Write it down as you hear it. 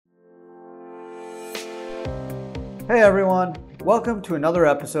Hey everyone, welcome to another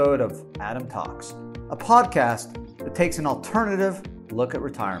episode of Adam Talks, a podcast that takes an alternative look at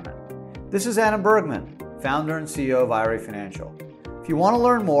retirement. This is Adam Bergman, founder and CEO of IRA Financial. If you want to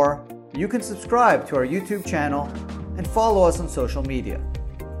learn more, you can subscribe to our YouTube channel and follow us on social media.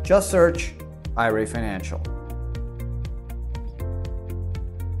 Just search IRA Financial.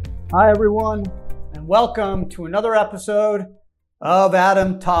 Hi everyone, and welcome to another episode of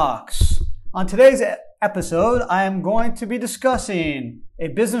Adam Talks. On today's episode, I am going to be discussing a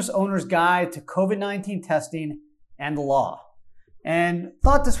business owner's guide to COVID-19 testing and the law. And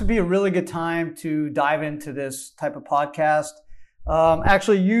thought this would be a really good time to dive into this type of podcast.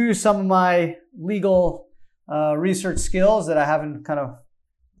 Actually use some of my legal research skills that I haven't kind of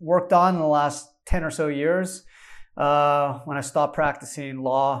worked on in the last 10 or so years when I stopped practicing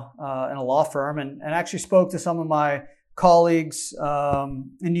law in a law firm, and actually spoke to some of my colleagues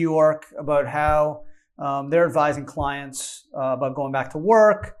in New York about how they're advising clients about going back to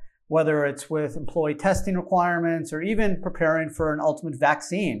work, whether it's with employee testing requirements or even preparing for an ultimate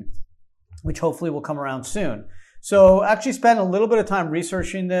vaccine, which hopefully will come around soon. So actually spent a little bit of time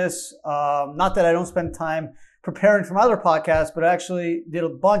researching this. Not that I don't spend time preparing from other podcasts, but I actually did a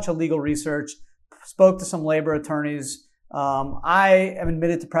bunch of legal research, spoke to some labor attorneys. I am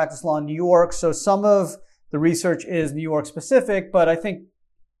admitted to practice law in New York, so some of the research is New York specific, but I think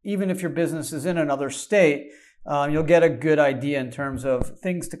even if your business is in another state, you'll get a good idea in terms of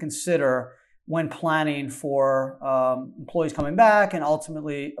things to consider when planning for employees coming back and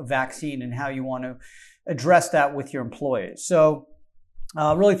ultimately a vaccine and how you want to address that with your employees. So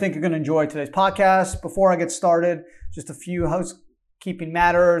I really think you're going to enjoy today's podcast. Before I get started, just a few housekeeping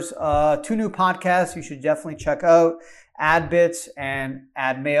matters. Two new podcasts you should definitely check out, AdBits and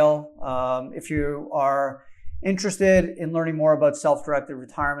AdMail. If you are interested in learning more about self-directed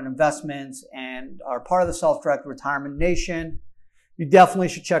retirement investments and are part of the Self-Directed Retirement Nation, you definitely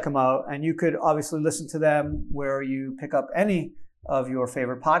should check them out. And you could obviously listen to them where you pick up any of your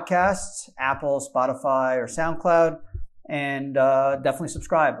favorite podcasts, Apple, Spotify, or SoundCloud, and definitely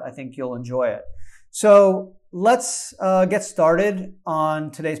subscribe. I think you'll enjoy it. So let's get started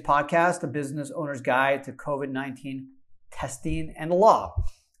on today's podcast, The Business Owner's Guide to COVID-19 Testing and the Law.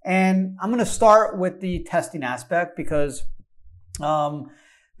 And I'm going to start with the testing aspect because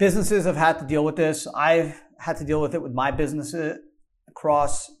businesses have had to deal with this. I've had to deal with it with my businesses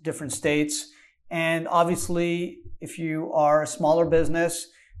across different states. And obviously, if you are a smaller business,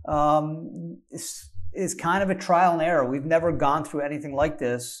 it's kind of a trial and error. We've never gone through anything like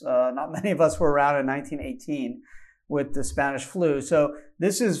this. Not many of us were around in 1918 with the Spanish flu. So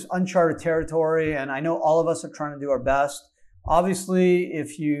this is uncharted territory, and I know all of us are trying to do our best. Obviously,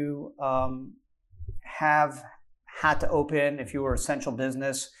 if you have had to open, if you were essential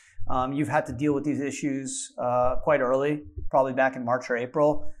business, you've had to deal with these issues quite early, probably back in March or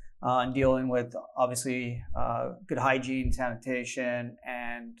April, and dealing with obviously good hygiene, sanitation,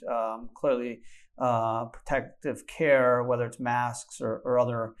 and clearly protective care, whether it's masks or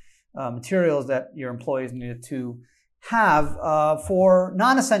other materials that your employees needed to have. For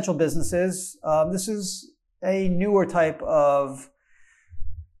non-essential businesses, this is a newer type of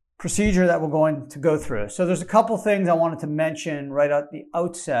procedure that we're going to go through. So there's a couple things I wanted to mention right at the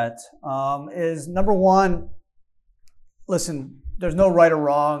outset. Is number one, listen, there's no right or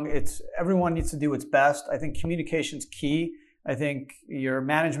wrong. Everyone needs to do its best. I think communication's key. I think your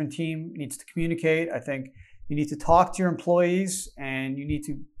management team needs to communicate. I think you need to talk to your employees and you need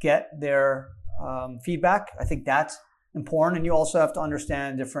to get their feedback. I think that's important. And you also have to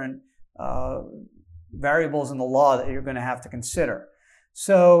understand different variables in the law that you're going to have to consider.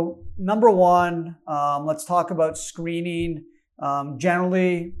 So number one, let's talk about screening.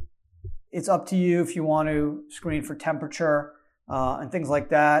 Generally, it's up to you if you want to screen for temperature and things like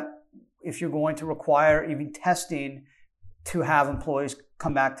that. If you're going to require even testing to have employees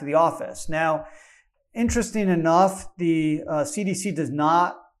come back to the office. Now, interesting enough, the CDC does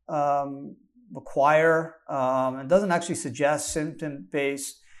not require and doesn't actually suggest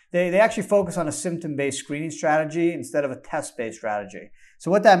symptom-based. They actually focus on a symptom-based screening strategy instead of a test-based strategy. So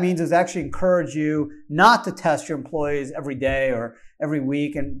what that means is they actually encourage you not to test your employees every day or every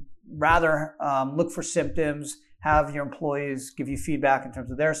week, and rather look for symptoms, have your employees give you feedback in terms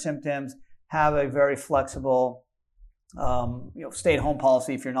of their symptoms, have a very flexible stay-at-home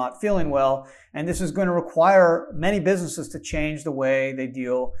policy if you're not feeling well. And this is going to require many businesses to change the way they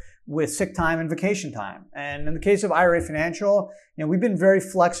deal with sick time and vacation time. And in the case of IRA Financial, we've been very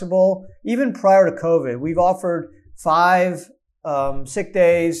flexible. Even prior to COVID, we've offered 5 sick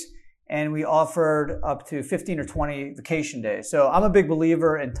days and we offered up to 15 or 20 vacation days. So I'm a big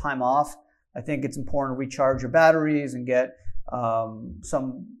believer in time off. I think it's important to recharge your batteries and get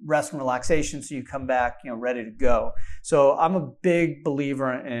some rest and relaxation so you come back, ready to go. So I'm a big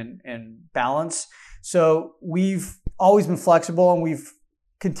believer in balance. So we've always been flexible, and we've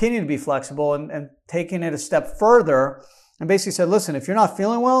continued to be flexible and taken it a step further and basically said, listen, if you're not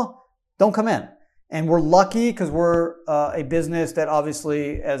feeling well, don't come in. And we're lucky because we're a business that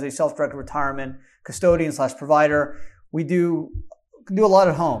obviously, as a self-directed retirement custodian / provider, we can do a lot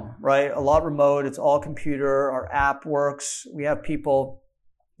at home, right? A lot remote. It's all computer. Our app works. We have people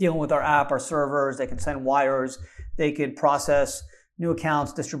dealing with our app, our servers. They can send wires. They can process new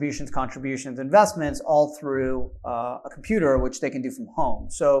accounts, distributions, contributions, investments, all through a computer, which they can do from home.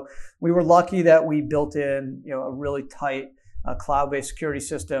 So we were lucky that we built in, a really tight cloud-based security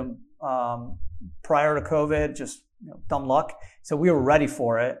system prior to COVID. Just dumb luck. So we were ready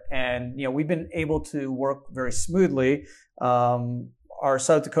for it, and we've been able to work very smoothly. Our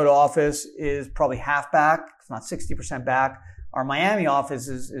South Dakota office is probably half back, if not 60% back. Our Miami office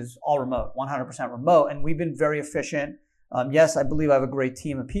is all remote, 100% remote, and we've been very efficient. Yes, I believe I have a great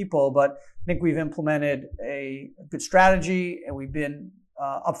team of people, but I think we've implemented a good strategy, and we've been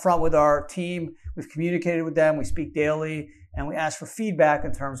upfront with our team. We've communicated with them. We speak daily, and we ask for feedback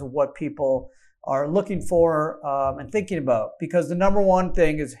in terms of what people are looking for and thinking about. Because the number one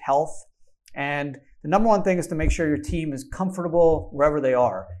thing is health, and the number one thing is to make sure your team is comfortable wherever they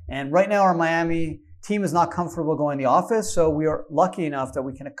are. And right now, our Miami team is not comfortable going to the office, so we are lucky enough that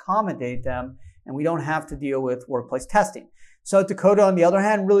we can accommodate them, and we don't have to deal with workplace testing. South Dakota, on the other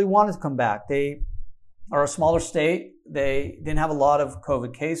hand, really wanted to come back. They are a smaller state. They didn't have a lot of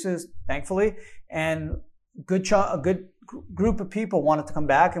COVID cases, thankfully, and a good group of people wanted to come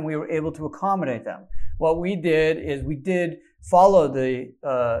back, and we were able to accommodate them. What we did is we did follow the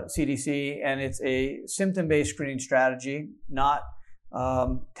CDC, and it's a symptom-based screening strategy, not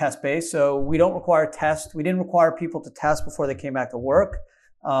test-based. So we don't require tests. We didn't require people to test before they came back to work.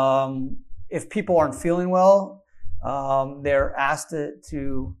 If people aren't feeling well, they're asked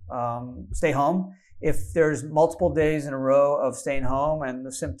to stay home. If there's multiple days in a row of staying home and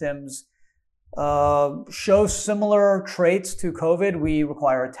the symptoms show similar traits to COVID, we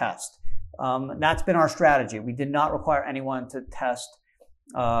require a test. That's been our strategy. We did not require anyone to test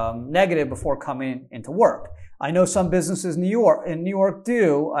negative before coming into work. I know some businesses in New York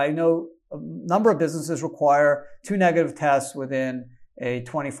do. I know a number of businesses require 2 negative tests within a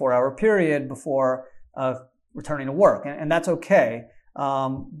 24-hour period before returning to work, and that's okay.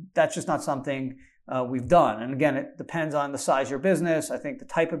 That's just not something we've done. And again, it depends on the size of your business. I think the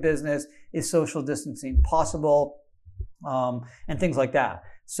type of business, is social distancing possible, and things like that.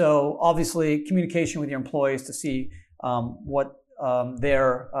 So obviously, communication with your employees to see what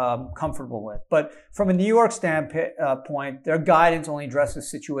they're comfortable with. But from a New York standpoint, their guidance only addresses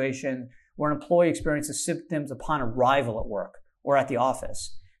situations where an employee experiences symptoms upon arrival at work or at the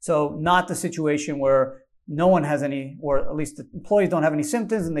office. So not the situation where no one has any, or at least the employees don't have any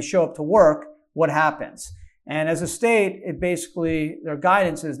symptoms and they show up to work, what happens? And as a state, their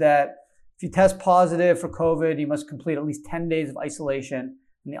guidance is that if you test positive for COVID, you must complete at least 10 days of isolation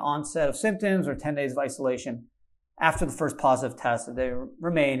from the onset of symptoms, or 10 days of isolation after the first positive test, that they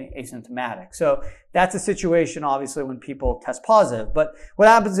remain asymptomatic. So that's a situation, obviously, when people test positive. But what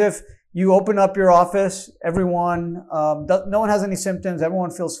happens if you open up your office, everyone, no one has any symptoms, everyone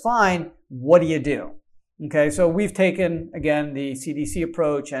feels fine? What do you do? Okay, so we've taken, again, the CDC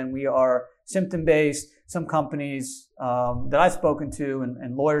approach, and we are symptom-based. Some companies that I've spoken to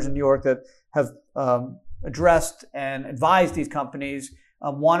and lawyers in New York that have addressed and advised these companies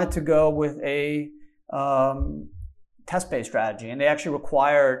wanted to go with a test-based strategy. And they actually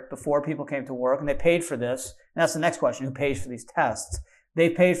required, before people came to work, and they paid for this, and that's the next question, who pays for these tests? They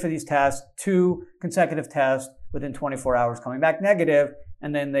paid for these tests, 2 consecutive tests within 24 hours coming back negative,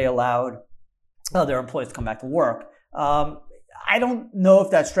 and then they allowed their employees to come back to work. I don't know if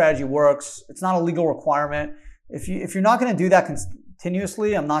that strategy works. It's not a legal requirement. If you're not going to do that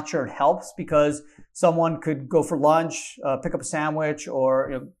continuously, I'm not sure it helps, because someone could go for lunch, pick up a sandwich,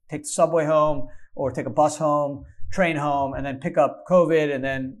 or take the subway home, or take a bus home, train home, and then pick up COVID, and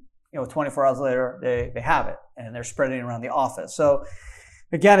then 24 hours later they have it, and they're spreading it around the office. So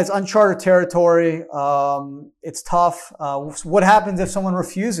again, it's uncharted territory. It's tough. What happens if someone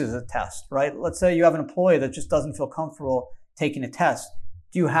refuses a test, right? Let's say you have an employee that just doesn't feel comfortable taking a test.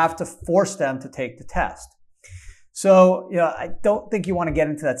 Do you have to force them to take the test? So, I don't think you want to get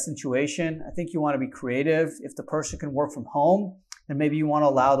into that situation. I think you want to be creative. If the person can work from home, then maybe you want to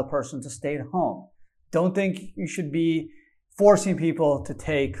allow the person to stay at home. Don't think you should be forcing people to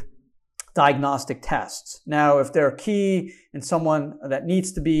take diagnostic tests. Now, if they're key and someone that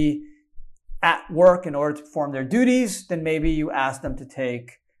needs to be at work in order to perform their duties, then maybe you ask them to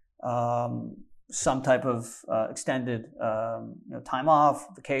take some type of extended time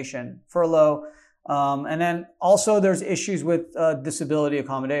off, vacation, furlough. And then also there's issues with disability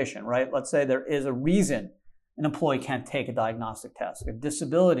accommodation, right? Let's say there is a reason an employee can't take a diagnostic test, a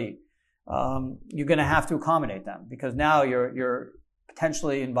disability. You're going to have to accommodate them because now you're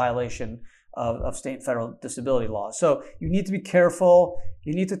potentially in violation of state and federal disability laws. So you need to be careful.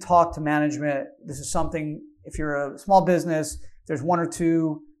 You need to talk to management. This is something, if you're a small business, there's one or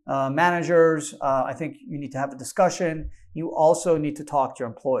two managers, I think you need to have a discussion. You also need to talk to your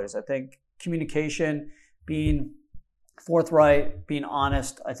employees. I think communication, being forthright, being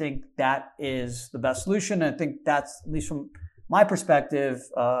honest, I think that is the best solution. And I think that's, at least from my perspective,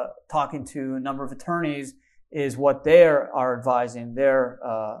 talking to a number of attorneys, is what they are advising their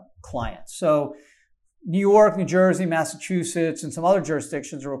clients. So New York, New Jersey, Massachusetts, and some other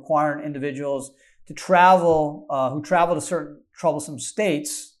jurisdictions are requiring individuals to travel, who travel to certain troublesome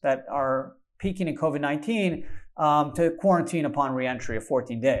states that are peaking in COVID-19, to quarantine upon reentry of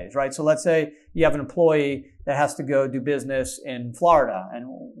 14 days, right? So let's say you have an employee that has to go do business in Florida, and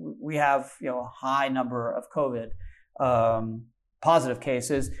we have a high number of COVID positive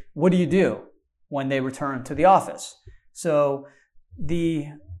cases. What do you do when they return to the office? So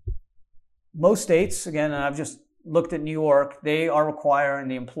most states, again, and I've just looked at New York, they are requiring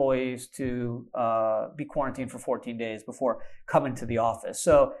the employees to be quarantined for 14 days before coming to the office.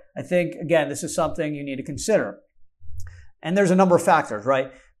 So I think, again, this is something you need to consider. And there's a number of factors,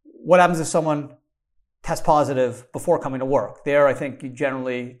 right? What happens if someone tests positive before coming to work? There, I think you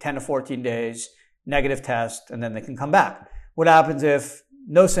generally 10 to 14 days, negative test, and then they can come back. What happens if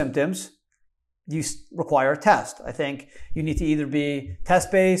no symptoms? You require a test. I think you need to either be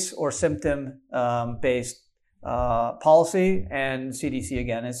test-based or symptom-based policy, and CDC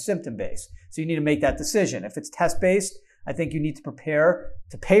again is symptom-based. So you need to make that decision. If it's test-based, I think you need to prepare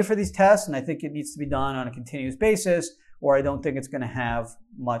to pay for these tests, and I think it needs to be done on a continuous basis, or I don't think it's going to have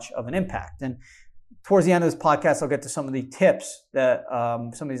much of an impact. And towards the end of this podcast, I'll get to some of the tips that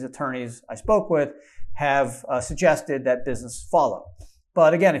some of these attorneys I spoke with have suggested that businesses follow.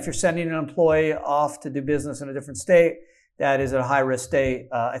 But again, if you're sending an employee off to do business in a different state that is a high-risk state,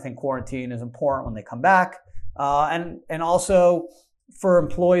 I think quarantine is important when they come back. And also for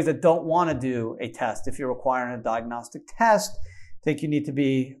employees that don't want to do a test, if you're requiring a diagnostic test, I think you need to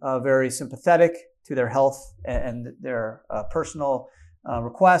be very sympathetic to their health and their personal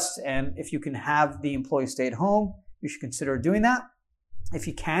requests. And if you can have the employee stay at home, you should consider doing that. If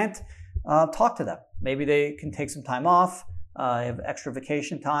you can't, talk to them. Maybe they can take some time off, have extra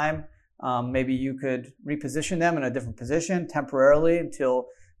vacation time. Maybe you could reposition them in a different position temporarily until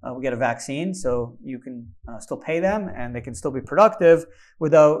we get a vaccine, so you can still pay them and they can still be productive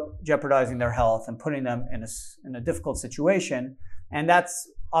without jeopardizing their health and putting them in a difficult situation. And that's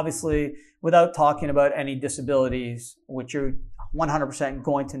obviously without talking about any disabilities, which you're 100%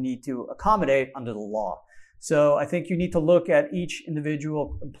 going to need to accommodate under the law. So I think you need to look at each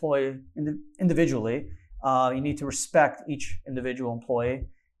individual employee individually. You need to respect each individual employee,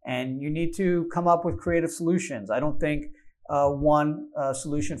 and you need to come up with creative solutions. I don't think one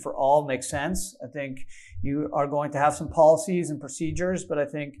solution for all makes sense. I think you are going to have some policies and procedures, but I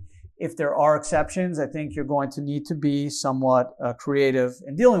think if there are exceptions, I think you're going to need to be somewhat creative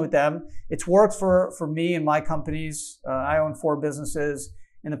in dealing with them. It's worked for me and my companies. I own 4 businesses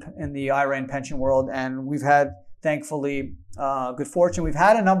in the IRA and pension world, and we've had, thankfully, good fortune. We've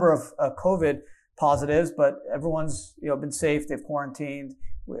had a number of COVID positives, but everyone's been safe. They've quarantined.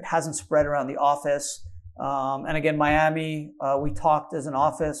 It hasn't spread around the office. And again, Miami, we talked as an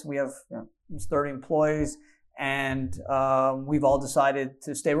office. We have almost 30 employees, and we've all decided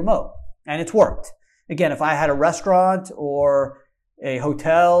to stay remote, and it's worked. Again, if I had a restaurant or a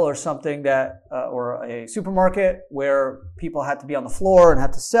hotel or something that, or a supermarket where people had to be on the floor and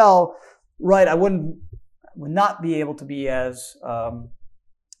had to sell, right, I would not be able to be as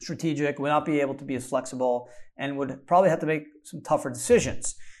strategic, would not be able to be as flexible, and would probably have to make some tougher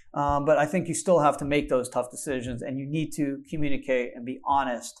decisions. But I think you still have to make those tough decisions, and you need to communicate and be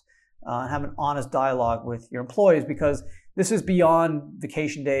honest, and have an honest dialogue with your employees, because this is beyond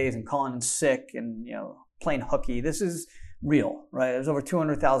vacation days and calling in sick and playing hooky. This is real, right? There's over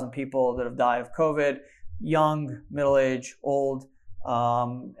 200,000 people that have died of COVID, young, middle-aged, old,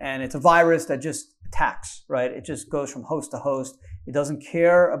 and it's a virus that just attacks, right? It just goes from host to host. It doesn't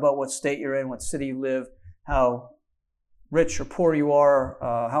care about what state you're in, what city you live, how rich or poor you are,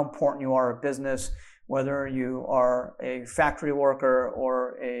 how important you are at business, whether you are a factory worker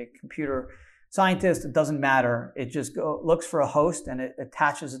or a computer scientist, it doesn't matter. It just looks for a host and it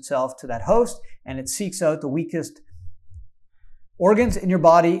attaches itself to that host and it seeks out the weakest organs in your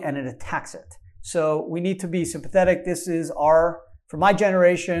body and it attacks it. So we need to be sympathetic. This is for my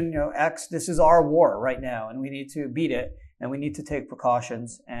generation, X, this is our war right now, and we need to beat it, and we need to take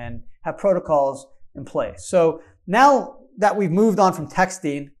precautions and have protocols in place. So now that we've moved on from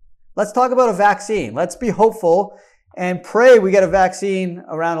texting, let's talk about a vaccine. Let's be hopeful and pray we get a vaccine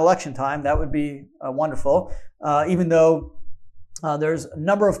around election time. That would be wonderful, even though there's a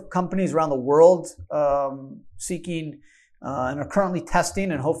number of companies around the world seeking and are currently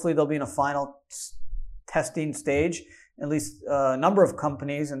testing, and hopefully they'll be in a final testing stage. At least a number of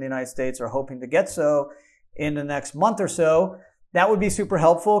companies in the United States are hoping to get so in the next month or so. That would be super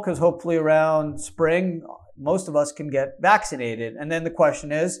helpful because hopefully around spring, most of us can get vaccinated. And then the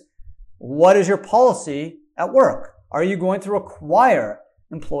question is, what is your policy at work? Are you going to require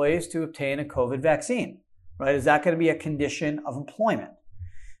employees to obtain a COVID vaccine? Right? Is that going to be a condition of employment?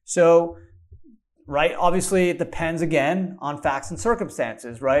 So, right, obviously it depends again on facts and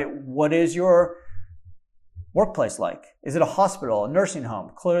circumstances, right? What is your workplace like? Is it a hospital, a nursing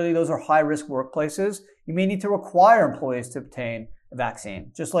home? Clearly those are high-risk workplaces. You may need to require employees to obtain a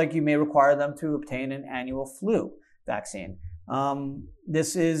vaccine, just like you may require them to obtain an annual flu vaccine.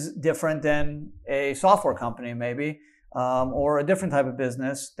 This is different than a software company maybe, or a different type of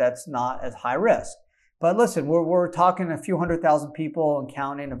business that's not as high risk. But listen, we're talking a few 100,000 people and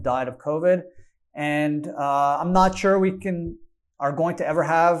counting have died of COVID, and I'm not sure we are going to ever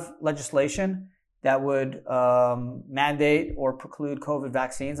have legislation that would mandate or preclude COVID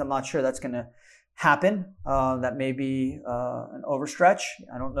vaccines. I'm not sure that's going to happen. That may be an overstretch.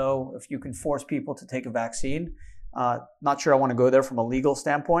 I don't know if you can force people to take a vaccine. Not sure I want to go there from a legal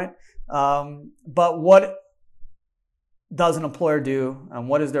standpoint. But what does an employer do, and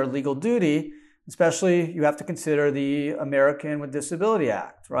what is their legal duty? Especially, you have to consider the American with Disability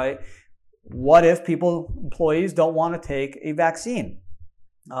Act, right? What if employees don't want to take a vaccine?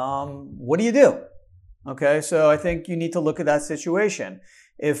 What do you do? Okay, so I think you need to look at that situation.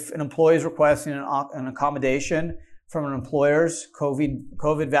 If an employee is requesting an accommodation from an employer's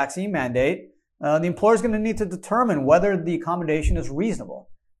COVID vaccine mandate, the employer is going to need to determine whether the accommodation is reasonable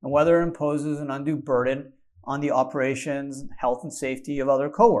and whether it imposes an undue burden on the operations, health, and safety of other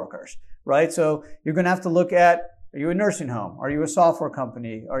coworkers, right? So you're going to have to look at, are you a nursing home? Are you a software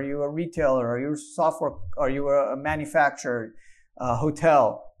company? Are you a retailer? Are you a manufacturer,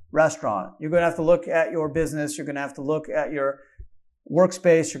 hotel, restaurant? You're going to have to look at your business. You're going to have to look at your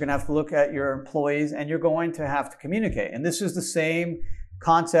workspace. You're going to have to look at your employees, and you're going to have to communicate. And this is the same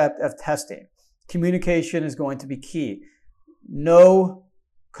concept of testing. Communication is going to be key. No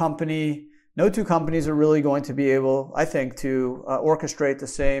two companies are really going to be able, I think, to orchestrate the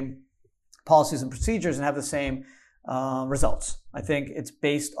same policies and procedures and have the same results. I think it's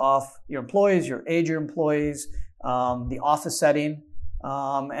based off your employees, your age of your employees, the office setting,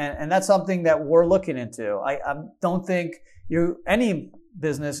 and that's something that we're looking into. I don't think any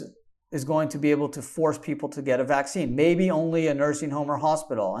business is going to be able to force people to get a vaccine. Maybe only a nursing home or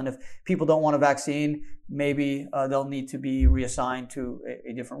hospital. And if people don't want a vaccine, maybe they'll need to be reassigned to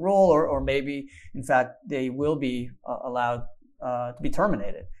a different role, or maybe, in fact, they will be allowed to be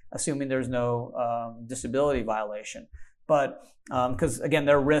terminated, assuming there's no disability violation. But because, again,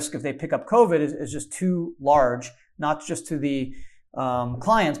 their risk if they pick up COVID is just too large, not just to the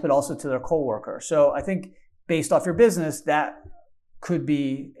clients, but also to their coworkers. So I think based off your business, that could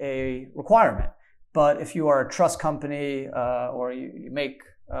be a requirement. But if you are a trust company or you make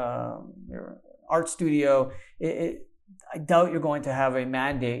your art studio, I doubt you're going to have a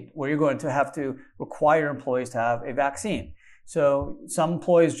mandate where you're going to have to require employees to have a vaccine. So some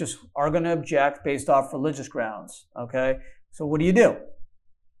employees just are going to object based off religious grounds. Okay, so what do? You're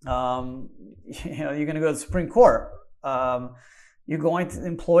going to go to the Supreme Court.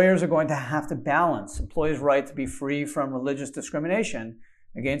 Employers are going to have to balance employees' right to be free from religious discrimination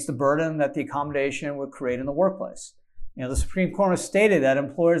against the burden that the accommodation would create in the workplace. The Supreme Court has stated that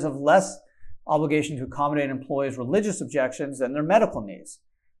employers have less obligation to accommodate employees' religious objections than their medical needs.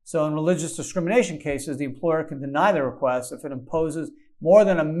 So in religious discrimination cases, the employer can deny their request if it imposes more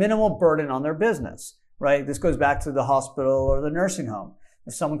than a minimal burden on their business, right? This goes back to the hospital or the nursing home.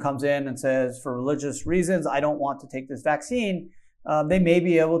 If someone comes in and says, for religious reasons, I don't want to take this vaccine, they may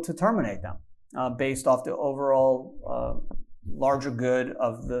be able to terminate them based off the overall larger good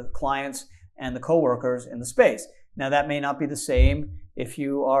of the clients and the coworkers in the space. Now, that may not be the same if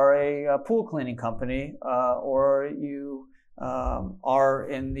you are a pool cleaning company or you are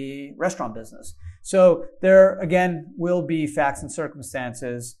in the restaurant business. So there, again, will be facts and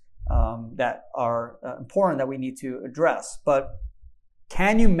circumstances that are important that we need to address. But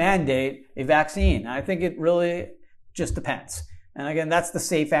can you mandate a vaccine? I think it really just depends. And again, that's the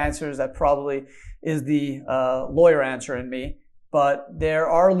safe answers. That probably is the lawyer answer in me. But there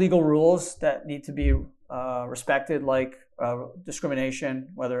are legal rules that need to be respected, like discrimination,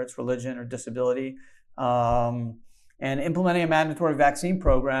 whether it's religion or disability. And implementing a mandatory vaccine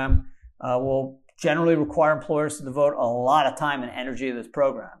program will generally require employers to devote a lot of time and energy to this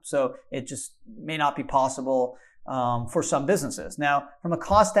program. So it just may not be possible for some businesses. Now, from a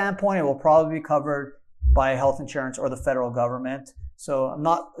cost standpoint, it will probably be covered by health insurance or the federal government. So I'm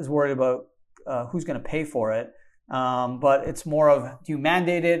not as worried about who's going to pay for it. But it's more of, do you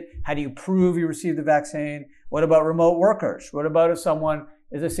mandate it? How do you prove you received the vaccine? What about remote workers? What about if someone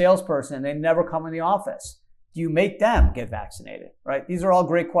is a salesperson and they never come in the office? Do you make them get vaccinated, right? These are all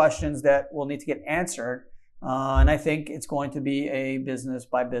great questions that will need to get answered. And I think it's going to be a business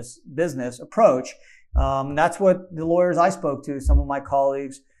by business approach. That's what the lawyers I spoke to, some of my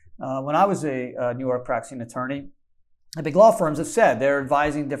colleagues, when I was a New York practicing attorney, the big law firms have said they're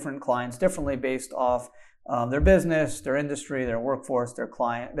advising different clients differently based off their business, their industry, their workforce, their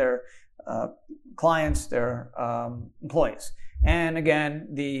clients, their employees. And again,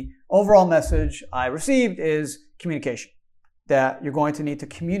 the overall message I received is communication, that you're going to need to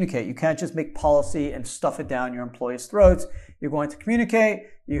communicate. You can't just make policy and stuff it down your employees' throats. You're going to communicate,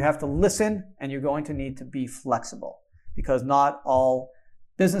 you have to listen, and you're going to need to be flexible, because not all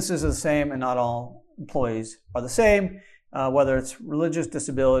businesses are the same and not all employees are the same, whether it's religious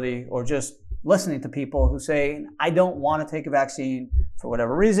disability or just listening to people who say, I don't want to take a vaccine for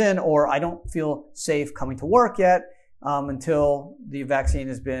whatever reason, or I don't feel safe coming to work yet until the vaccine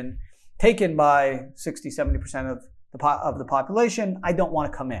has been taken by 60-70% of the population. I don't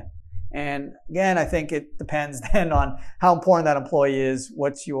want to come in. And again, I think it depends then on how important that employee is,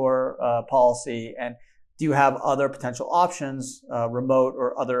 what's your policy, and do you have other potential options, remote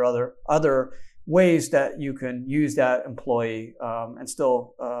or other ways that you can use that employee and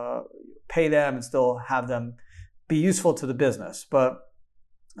still pay them and still have them be useful to the business. But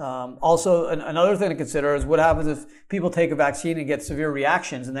also another thing to consider is what happens if people take a vaccine and get severe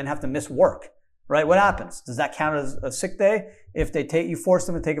reactions and then have to miss work, right? What happens? Does that count as a sick day? If you force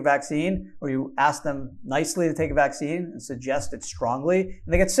them to take a vaccine, or you ask them nicely to take a vaccine and suggest it strongly,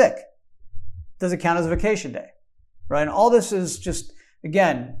 and they get sick, does it count as a vacation day, right? And all this is just,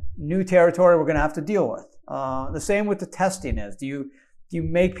 again, new territory we're going to have to deal with. The same with the testing is. Do you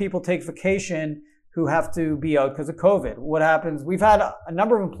make people take vacation who have to be out because of COVID? What happens? We've had a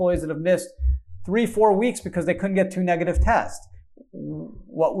number of employees that have missed 3-4 weeks because they couldn't get 2 negative tests.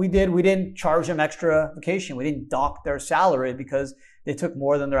 What we did, we didn't charge them extra vacation. We didn't dock their salary because they took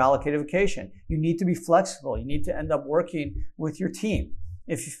more than their allocated vacation. You need to be flexible. You need to end up working with your team.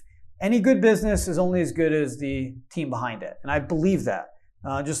 If any good business is only as good as the team behind it. And I believe that.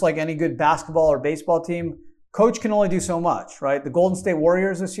 Just like any good basketball or baseball team, coach can only do so much, right? The Golden State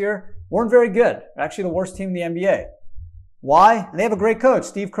Warriors this year weren't very good. They're actually the worst team in the NBA. Why? They have a great coach,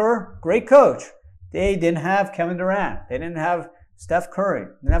 Steve Kerr, great coach. They didn't have Kevin Durant. They didn't have Steph Curry.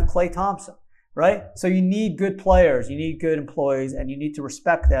 They didn't have Klay Thompson, right? So you need good players. You need good employees, and you need to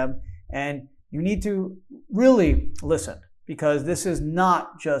respect them. And you need to really listen, because this is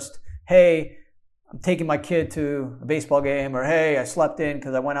not just, hey, I'm taking my kid to a baseball game, or hey, I slept in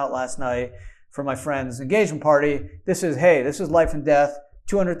because I went out last night for my friend's engagement party. This is, hey, this is life and death.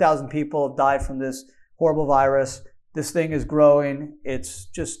 200,000 people have died from this horrible virus. This thing is growing. It's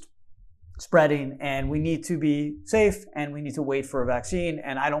just spreading, and we need to be safe, and we need to wait for a vaccine.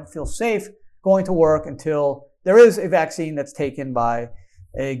 And I don't feel safe going to work until there is a vaccine that's taken by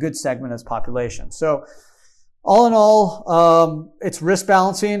a good segment of the population. So all in all, it's risk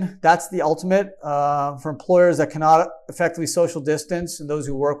balancing. That's the ultimate for employers that cannot effectively social distance and those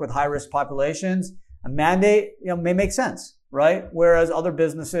who work with high risk populations. A mandate, may make sense, right? Whereas other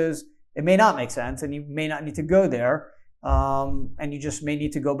businesses, it may not make sense, and you may not need to go there, and you just may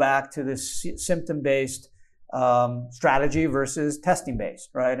need to go back to this symptom-based strategy versus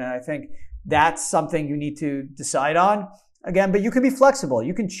testing-based, right? And I think that's something you need to decide on. Again, but you can be flexible.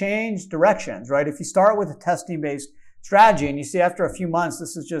 You can change directions, right? If you start with a testing-based strategy and you see after a few months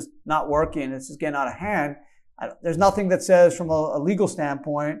this is just not working, this is getting out of hand, there's nothing that says from a legal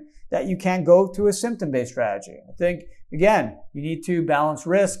standpoint that you can't go to a symptom-based strategy. I think, again, you need to balance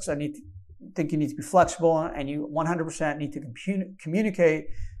risks. I think you need to be flexible, and you 100% need to communicate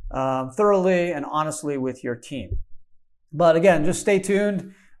thoroughly and honestly with your team. But again, just stay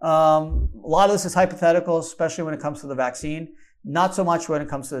tuned. A lot of this is hypothetical, especially when it comes to the vaccine. Not so much when it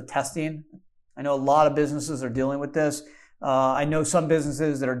comes to the testing. I know a lot of businesses are dealing with this. I know some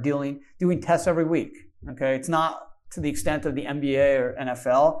businesses that are doing tests every week. Okay, it's not to the extent of the NBA or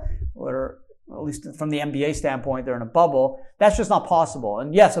NFL, or at least from the NBA standpoint, they're in a bubble. That's just not possible.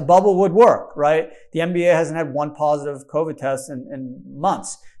 And yes, a bubble would work, right? The NBA hasn't had one positive COVID test in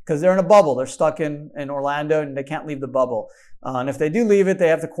months because they're in a bubble. They're stuck in Orlando and they can't leave the bubble. And if they do leave it, they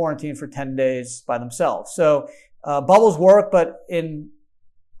have to quarantine for 10 days by themselves. So bubbles work, but in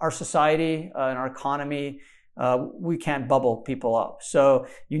our society, in our economy, we can't bubble people up. So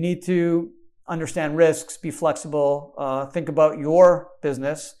you need to understand risks, be flexible, think about your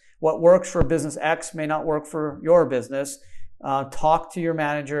business. What works for business X may not work for your business. Talk to your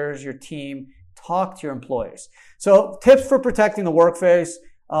managers, your team, talk to your employees. So tips for protecting the workplace.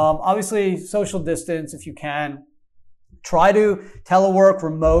 Obviously, social distance if you can. Try to telework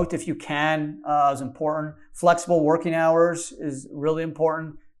remote if you can is important. Flexible working hours is really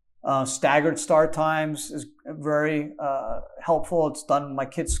important. Staggered start times is very helpful. It's done in my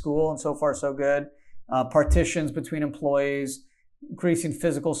kids' school and so far so good. Partitions between employees, increasing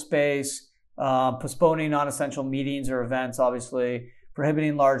physical space, postponing non-essential meetings or events, obviously,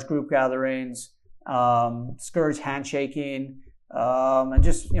 prohibiting large group gatherings, discourage handshaking, and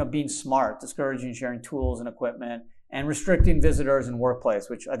just being smart, discouraging sharing tools and equipment, and restricting visitors in workplace,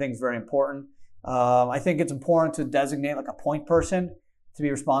 which I think is very important. I think it's important to designate like a point person to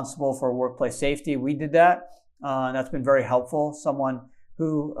be responsible for workplace safety. We did that, and that's been very helpful. Someone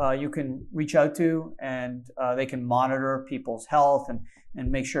who you can reach out to, and they can monitor people's health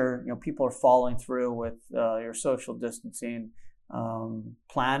and make sure people are following through with your social distancing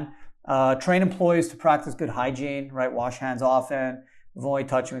plan. Train employees to practice good hygiene, right? Wash hands often, avoid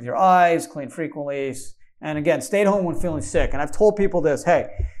touching with your eyes, clean frequently, and again, stay at home when feeling sick. And I've told people this: hey,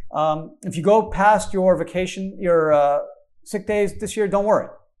 if you go past your vacation, your sick days this year, don't worry.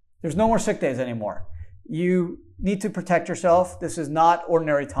 There's no more sick days anymore. You need to protect yourself. This is not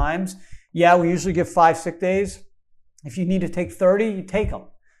ordinary times. Yeah, we usually give 5 sick days. If you need to take 30, you take them.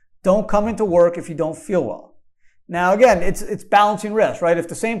 Don't come into work if you don't feel well. Now, again, it's balancing risk, right? If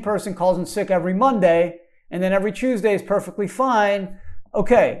the same person calls in sick every Monday and then every Tuesday is perfectly fine,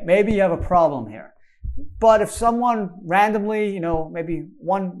 okay, maybe you have a problem here. But if someone randomly, maybe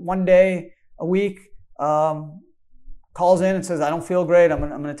one day a week, calls in and says, I don't feel great, I'm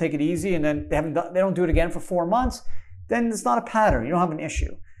going to take it easy, and then they don't do it again for 4 months, then it's not a pattern. You don't have an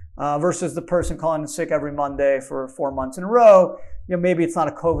issue. Versus the person calling in sick every Monday for 4 months in a row, maybe it's not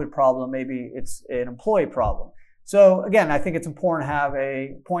a COVID problem, maybe it's an employee problem. So again, I think it's important to have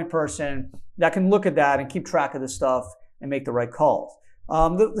a point person that can look at that and keep track of this stuff and make the right calls.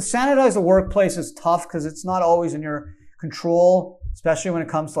 The sanitize the workplace is tough because it's not always in your control, especially when it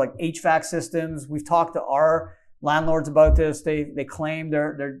comes to like HVAC systems. We've talked to our landlords about this. They claim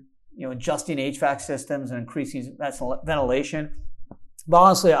they're adjusting HVAC systems and increasing ventilation. But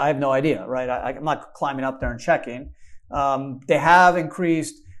honestly, I have no idea, right? I'm not climbing up there and checking. They have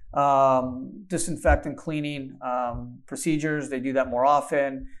increased disinfectant cleaning procedures. They do that more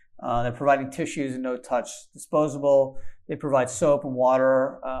often. They're providing tissues and no-touch disposable. They provide soap and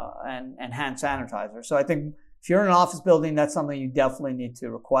water and hand sanitizer. So I think if you're in an office building, that's something you definitely need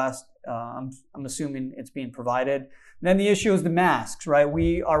to request. I'm assuming it's being provided. And then the issue is the masks, right?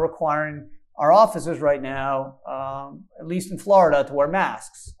 We are requiring our offices right now, at least in Florida, to wear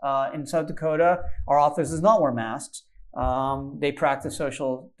masks. In South Dakota, our office does not wear masks. They practice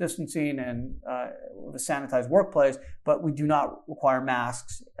social distancing and with a sanitized workplace, but we do not require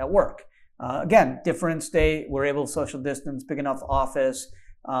masks at work. Again, different state, we're able to social distance, big enough office.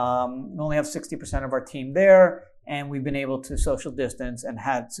 We only have 60% of our team there, and we've been able to social distance and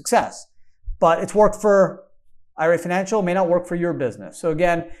had success. But it's worked for IRA Financial, may not work for your business. So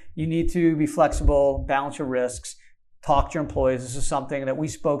again, you need to be flexible, balance your risks, talk to your employees. This is something that we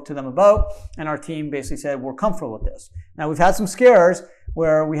spoke to them about, and our team basically said, we're comfortable with this. Now, we've had some scares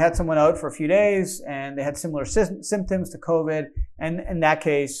where we had someone out for a few days and they had similar symptoms to COVID. And in that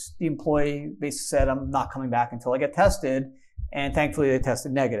case, the employee basically said, I'm not coming back until I get tested. And thankfully, they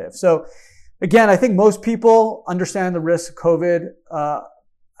tested negative. So again, I think most people understand the risks of COVID.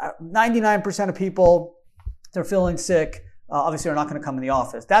 99% of people, they're feeling sick, obviously are not going to come in the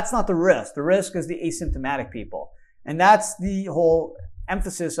office. That's not the risk. The risk is the asymptomatic people. And that's the whole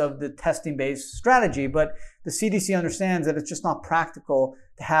emphasis of the testing-based strategy. But the CDC understands that it's just not practical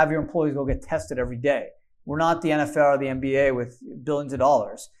to have your employees go get tested every day. We're not the NFL or the NBA with billions of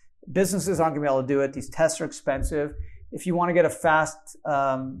dollars. Businesses aren't going to be able to do it. These tests are expensive. If you want to get a fast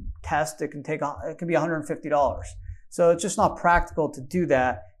test, it can be $150. So it's just not practical to do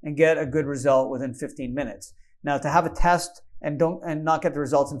that and get a good result within 15 minutes. Now, to have a test and not get the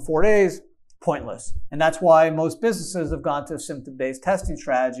results in 4 days, pointless. And that's why most businesses have gone to a symptom-based testing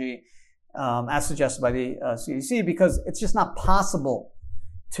strategy, as suggested by the CDC, because it's just not possible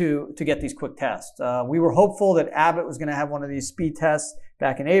to get these quick tests. We were hopeful that Abbott was going to have one of these speed tests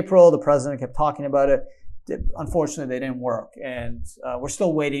back in April. The president kept talking about it. Unfortunately, they didn't work. And we're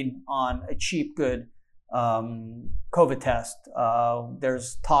still waiting on a cheap, good COVID test.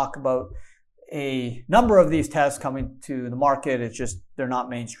 There's talk about a number of these tests coming to the market. It's just they're not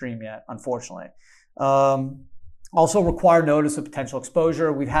mainstream yet, unfortunately. Also require notice of potential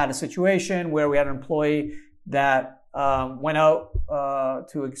exposure. We've had a situation where we had an employee that went out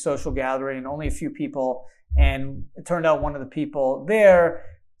to a social gathering, only a few people, and it turned out one of the people there,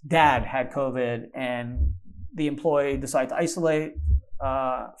 dad had COVID, and the employee decided to isolate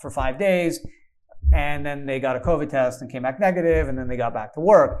for 5 days. And then they got a COVID test and came back negative, and then they got back to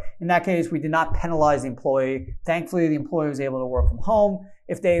work. In that case, we did not penalize the employee. Thankfully, the employee was able to work from home.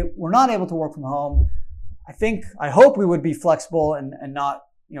 If they were not able to work from home, I hope we would be flexible and not,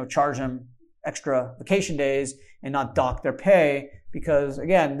 charge them extra vacation days and not dock their pay, because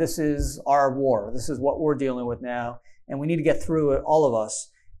again, this is our war. This is what we're dealing with now, and we need to get through it, all of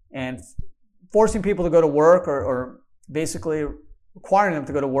us. And forcing people to go to work or basically requiring them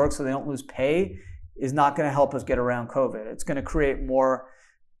to go to work so they don't lose pay is not going to help us get around COVID. It's going to create more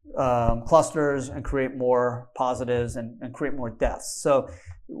clusters and create more positives and create more deaths. So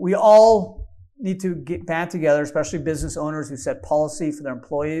we all need to band together, especially business owners who set policy for their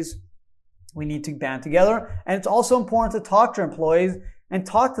employees. We need to band together. And it's also important to talk to employees and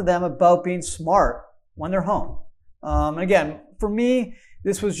talk to them about being smart when they're home. And again, for me,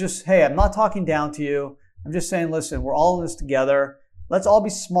 this was just, hey, I'm not talking down to you. I'm just saying, listen, we're all in this together. Let's all be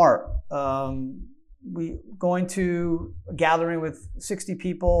smart. We going to a gathering with 60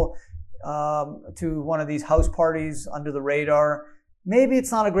 people to one of these house parties under the radar. Maybe it's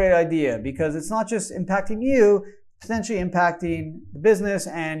not a great idea, because it's not just impacting you, potentially impacting the business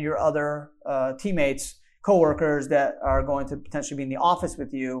and your other teammates, coworkers that are going to potentially be in the office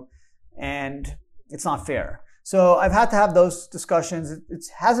with you, and it's not fair. So I've had to have those discussions. It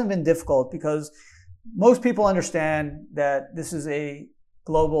hasn't been difficult because most people understand that this is a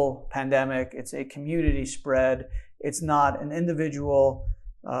global pandemic. It's a community spread. It's not an individual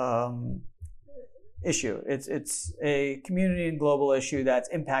issue. It's a community and global issue that's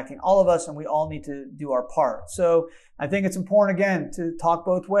impacting all of us, and we all need to do our part. So I think it's important, again, to talk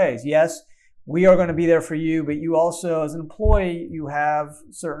both ways. Yes, we are going to be there for you, but you also, as an employee, you have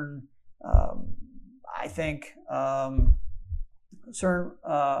certain, certain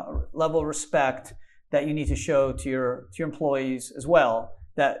level of respect that you need to show to your employees as well,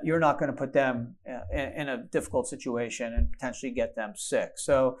 that you're not going to put them in a difficult situation and potentially get them sick.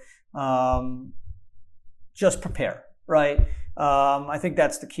 So just prepare, right? I think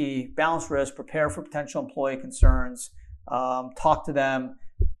that's the key. Balance risk, prepare for potential employee concerns, talk to them,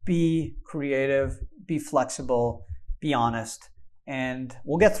 be creative, be flexible, be honest, and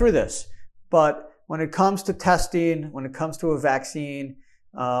we'll get through this. But when it comes to testing, when it comes to a vaccine,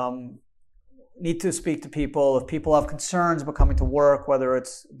 need to speak to people. If people have concerns about coming to work, whether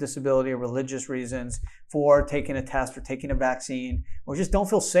it's disability or religious reasons for taking a test or taking a vaccine, or just don't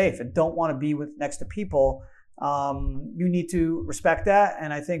feel safe and don't want to be next to people, you need to respect that.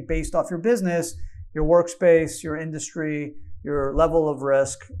 And I think based off your business, your workspace, your industry, your level of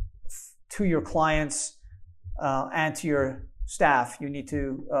risk to your clients and to your staff, you need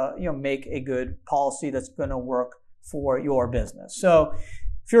to make a good policy that's going to work for your business. So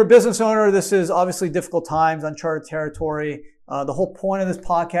if you're a business owner, this is obviously difficult times, uncharted territory. The whole point of this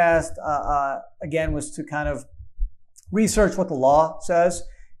podcast, again, was to kind of research what the law says.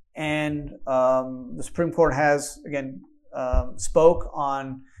 And the Supreme Court has, again, spoke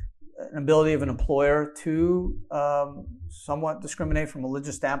on an ability of an employer to somewhat discriminate from a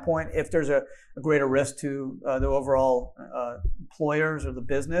religious standpoint if there's a greater risk to the overall employers or the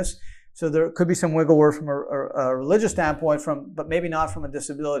business. So there could be some wiggle room from a religious standpoint, but maybe not from a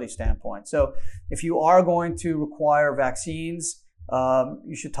disability standpoint. So if you are going to require vaccines,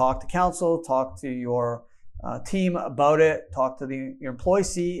 you should talk to counsel, talk to your team about it, talk to your employees,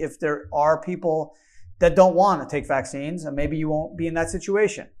 see if there are people that don't want to take vaccines, and maybe you won't be in that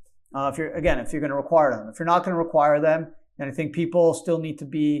situation. If you're going to require them. If you're not going to require them, then I think people still need to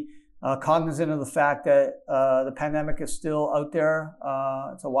be cognizant of the fact that the pandemic is still out there.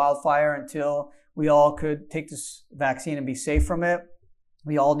 It's a wildfire until we all could take this vaccine and be safe from it.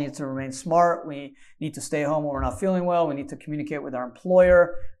 We all need to remain smart. We need to stay home when we're not feeling well. We need to communicate with our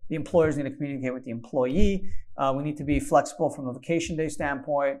employer. The employers need to communicate with the employee. We need to be flexible from a vacation day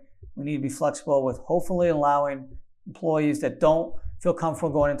standpoint. We need to be flexible with hopefully allowing employees that don't feel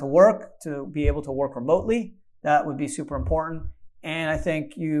comfortable going into work, to be able to work remotely. That would be super important. And I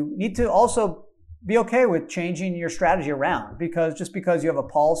think you need to also be okay with changing your strategy around, because just because you have a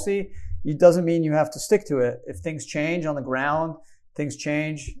policy, it doesn't mean you have to stick to it. If things change on the ground, things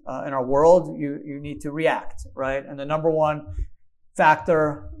change in our world, you need to react, right? And the number one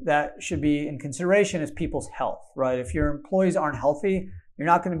factor that should be in consideration is people's health, right? If your employees aren't healthy, you're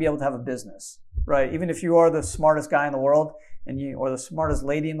not going to be able to have a business, right? Even if you are the smartest guy in the world or the smartest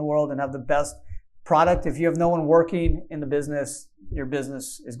lady in the world and have the best product, if you have no one working in the business, your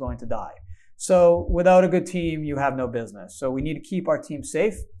business is going to die. So without a good team, you have no business. So we need to keep our team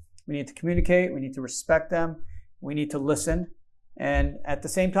safe. We need to communicate. We need to respect them. We need to listen. And at the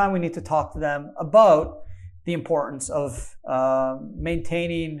same time, we need to talk to them about the importance of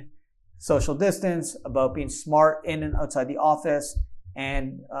maintaining social distance, about being smart in and outside the office,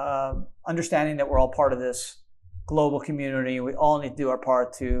 and understanding that we're all part of this global community. We all need to do our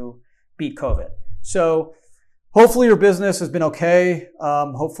part to beat COVID. So hopefully your business has been okay.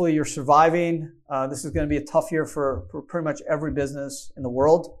 Hopefully you're surviving. This is going to be a tough year for pretty much every business in the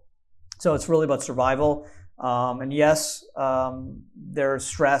world. So it's really about survival. And yes, there's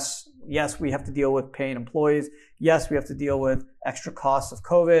stress. Yes, we have to deal with paying employees. Yes, we have to deal with extra costs of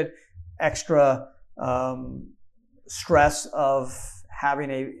COVID, extra stress of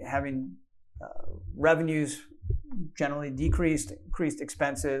having revenues generally decreased, increased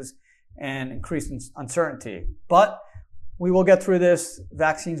expenses, and increased uncertainty. But we will get through this.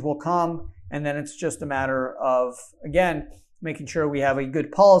 Vaccines will come, and then it's just a matter of, again, making sure we have a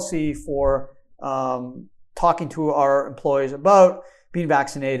good policy for talking to our employees about being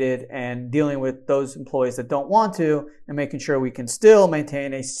vaccinated and dealing with those employees that don't want to, and making sure we can still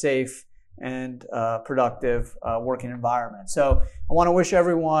maintain a safe and productive working environment. So I want to wish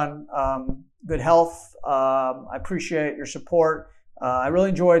everyone good health. I appreciate your support. I really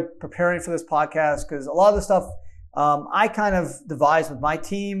enjoyed preparing for this podcast because a lot of the stuff I kind of devised with my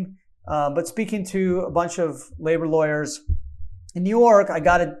team, but speaking to a bunch of labor lawyers in New York, I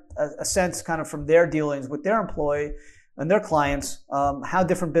got a sense kind of from their dealings with their employee and their clients, how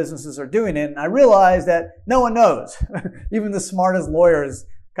different businesses are doing it. And I realized that no one knows. Even the smartest lawyers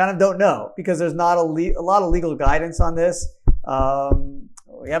kind of don't know, because there's not a lot of legal guidance on this.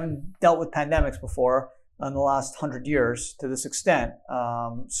 We haven't dealt with pandemics before in the last 100 years to this extent.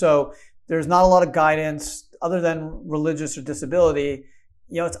 So there's not a lot of guidance other than religious or disability.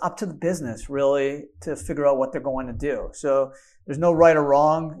 It's up to the business really to figure out what they're going to do. So there's no right or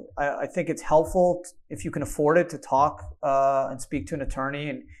wrong. I think it's helpful if you can afford it to talk and speak to an attorney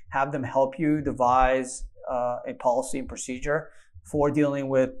and have them help you devise a policy and procedure for dealing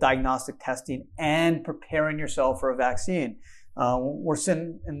with diagnostic testing and preparing yourself for a vaccine. We're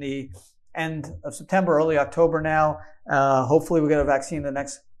sitting in the end of September, early October now. Hopefully we get a vaccine in the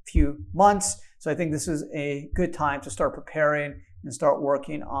next few months. So I think this is a good time to start preparing and start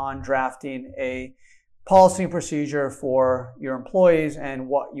working on drafting a policy and procedure for your employees and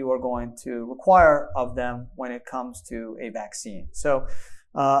what you are going to require of them when it comes to a vaccine. So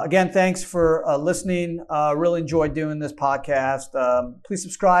again, thanks for listening. Really enjoyed doing this podcast. Please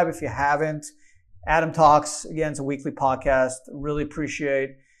subscribe if you haven't. Adam Talks, again, it's a weekly podcast. Really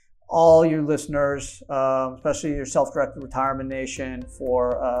appreciate all your listeners, especially your Self-Directed Retirement Nation,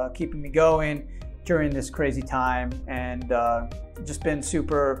 for keeping me going during this crazy time, and just been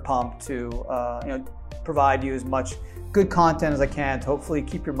super pumped to provide you as much good content as I can to hopefully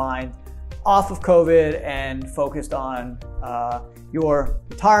keep your mind off of COVID and focused on your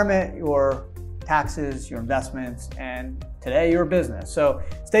retirement, your taxes, your investments, and today your business. So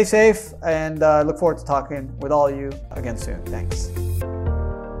stay safe, and I look forward to talking with all of you again soon. Thanks.